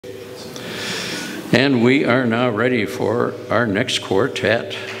And we are now ready for our next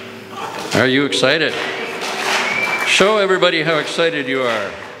quartet. Are you excited? Show everybody how excited you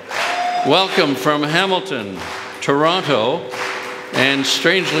are. Welcome from Hamilton, Toronto, and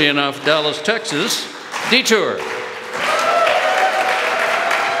strangely enough, Dallas, Texas, Detour.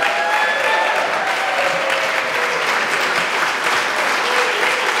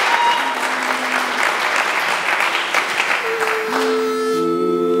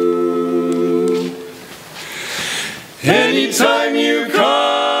 Anytime you call,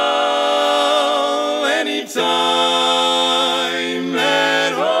 anytime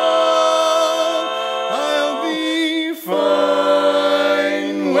at all, I'll be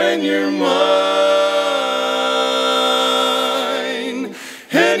fine when you're mine.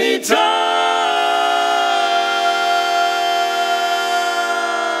 Anytime.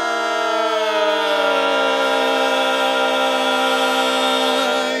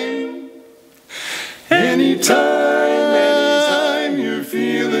 Anytime you're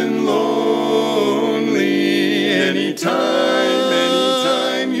feeling lonely, anytime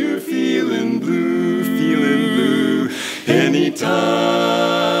you're feeling blue, anytime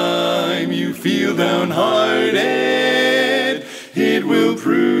you feel downhearted, it will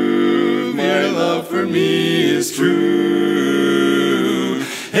prove your love for me is true.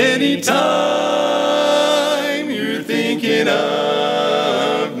 Anytime you're thinking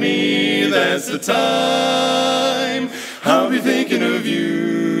of me, that's the time I'll be thinking of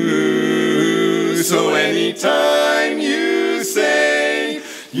you. So anytime you say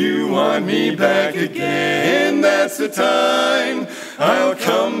you want me back again, that's the time I'll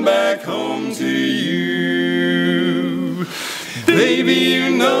come back home to you. Baby, you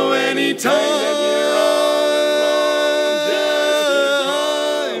know anytime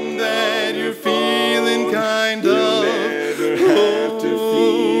that you're feeling kind of have to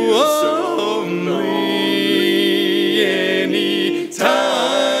feel so lonely. Anytime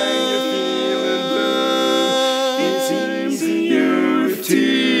you're feeling blue, it's easier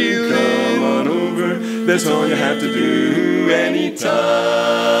to come on over. That's all you have to do. Anytime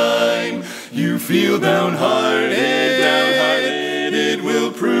you feel downhearted, it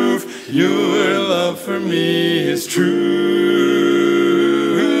will prove your love for me is true.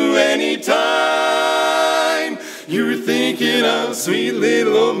 Anytime you're thinking of sweet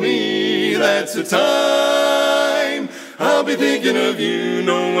little old me, that's the time I'll be thinking of you.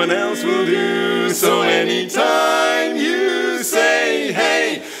 No one else will do. So anytime you say,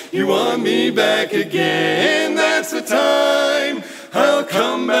 hey, you want me back again, that's the time I'll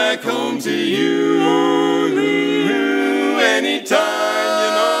come back home to you. Anytime, you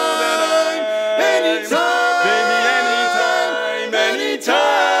know that anytime, baby, anytime,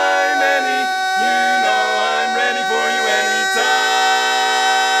 you know I'm ready for you anytime.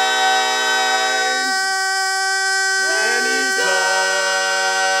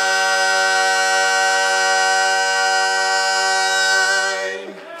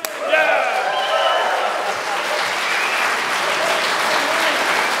 Yeah!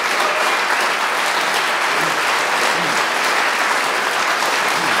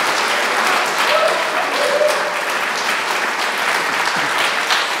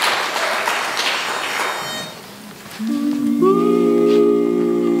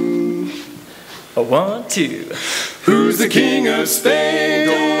 A 1, 2. Who's the king of Spain?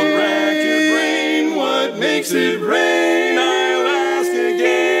 Don't rack your brain. What makes it rain? I'll ask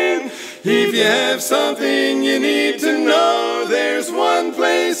again. If you have something you need to know, there's one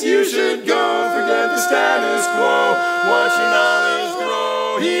place you should go. Forget the status quo. Watch your knowledge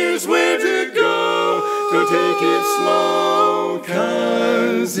grow. Here's where to go. Don't take it slow.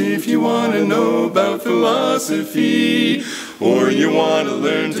 'Cause if you want to know about philosophy, or you want to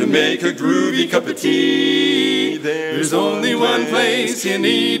learn to make a groovy cup of tea, there's only one place you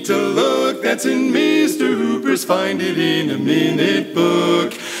need to look. That's in Mr. Hooper's Find It in a Minute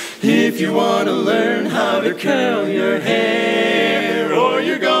book. If you want to learn how to curl your hair, or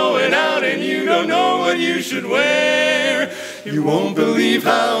you're going out and you don't know what you should wear, you won't believe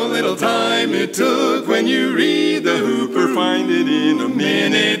how little time it took when you read the Hooper Find It in a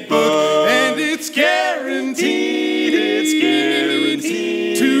Minute book. And it's guaranteed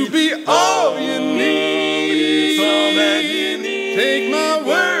to be all you need. It's all that you need. Take my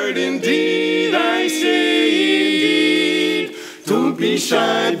word, indeed, I say indeed. Don't be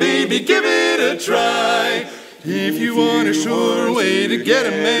shy, baby, give it a try. If you want a sure way to get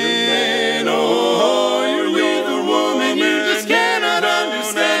a man, oh, you're with a woman you just cannot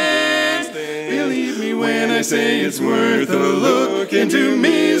understand. Believe me when I say it's worth a look into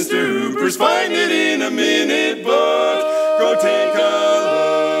Mr. Hooper's Find It in a Minute book. Go take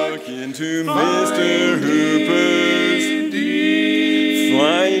a look into Mr.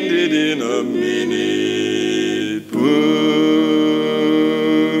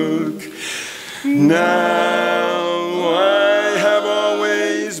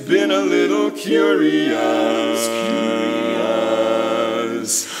 been a little curious,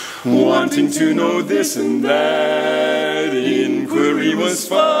 wanting to know this and that. Inquiry was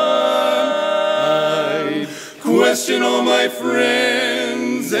fun. I'd question all my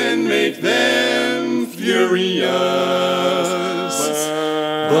friends and make them furious.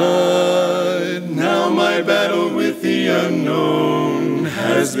 But now my battle with the unknown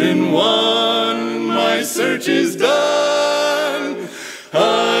has been won. My search is done.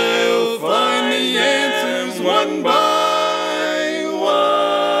 I'll find the answers one by one.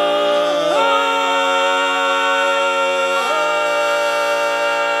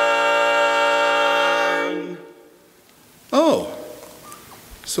 Oh,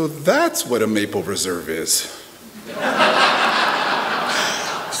 so that's what a maple reserve is.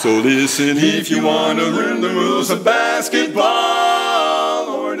 So listen if you want to learn the rules of basketball,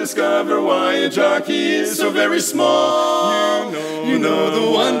 or discover why a jockey is so very small. You know the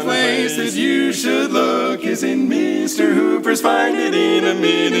one place that you should look is in Mr. Hooper's Find It in a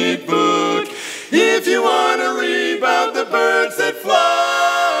Minute book. If you want to read about the birds that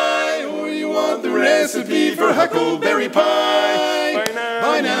fly, or you want the recipe for huckleberry pie,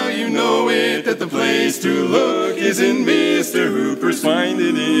 by now you know it, that the place to look is in Mr. Hooper's Find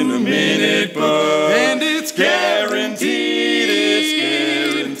It in a Minute book. And it's guaranteed,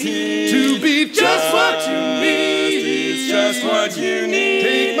 to be just what you need. It's just what you need.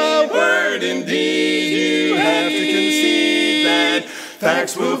 Take my word, indeed, you have to concede that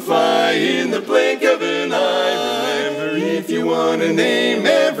facts will fly in the blink of an eye. Remember, if you want to name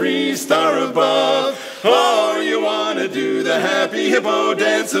every star above, or you want to do the happy hippo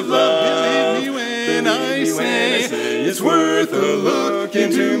dance of love, believe me when I say it's worth a look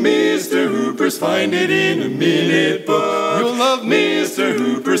into Mr. Hooper's Find It in a Minute book. You'll love Mr.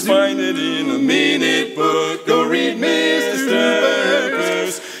 Hooper's Find It in a Minute book. Go read Mr.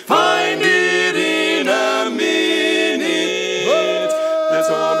 Hooper's Find It in a Minute book. That's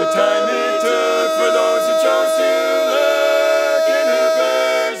all the time it took for those who chose to look in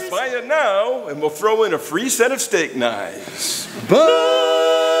Hooper's. Buy it now, and we'll throw in a free set of steak knives. But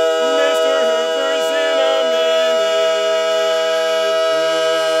Mr. Hooper's in a minute book.